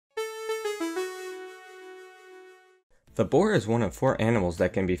The boar is one of 4 animals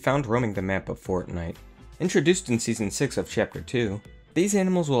that can be found roaming the map of Fortnite. Introduced in Season 6 of Chapter 2, these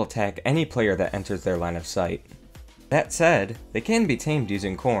animals will attack any player that enters their line of sight. That said, they can be tamed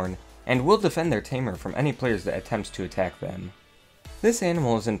using corn, and will defend their tamer from any players that attempts to attack them. This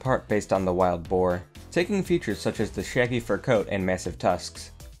animal is in part based on the wild boar, taking features such as the shaggy fur coat and massive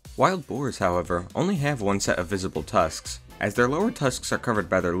tusks. Wild boars, however, only have one set of visible tusks, as their lower tusks are covered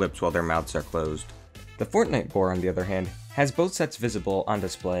by their lips while their mouths are closed. The Fortnite boar, on the other hand, has both sets visible on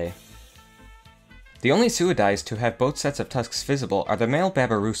display. The only Sulawesi to have both sets of tusks visible are the male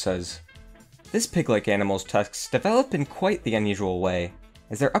Babirusas. This pig-like animal's tusks develop in quite the unusual way,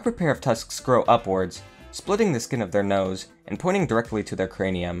 as their upper pair of tusks grow upwards, splitting the skin of their nose and pointing directly to their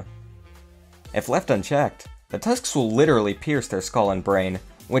cranium. If left unchecked, the tusks will literally pierce their skull and brain,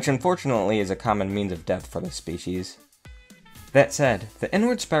 which unfortunately is a common means of death for this species. That said, the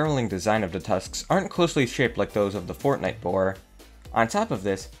inward spiraling design of the tusks aren't closely shaped like those of the Fortnite boar. On top of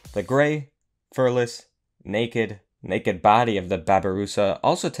this, the gray, furless, naked body of the Babirusa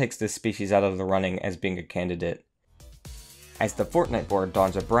also takes this species out of the running as being a candidate, as the Fortnite boar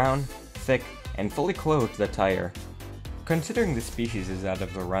dons a brown, thick, and fully clothed attire. Considering this species is out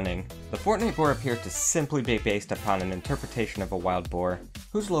of the running, the Fortnite boar appears to simply be based upon an interpretation of a wild boar,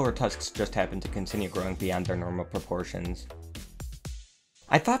 whose lower tusks just happen to continue growing beyond their normal proportions.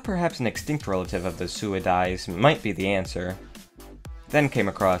 I thought perhaps an extinct relative of the Sulawesi might be the answer, then came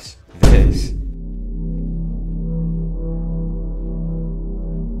across this.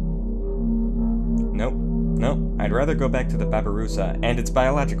 Nope, I'd rather go back to the Babirusa and its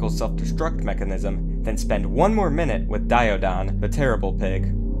biological self-destruct mechanism than spend one more minute with Daeodon, the terrible pig.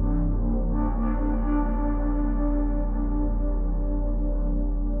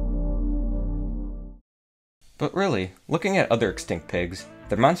 But really, looking at other extinct pigs,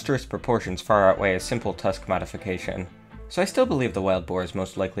 their monstrous proportions far outweigh a simple tusk modification, so I still believe the wild boar is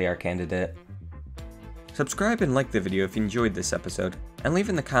most likely our candidate. Subscribe and like the video if you enjoyed this episode, and leave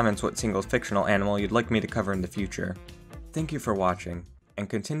in the comments what single fictional animal you'd like me to cover in the future. Thank you for watching, and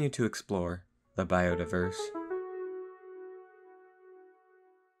continue to explore the Biotaverse.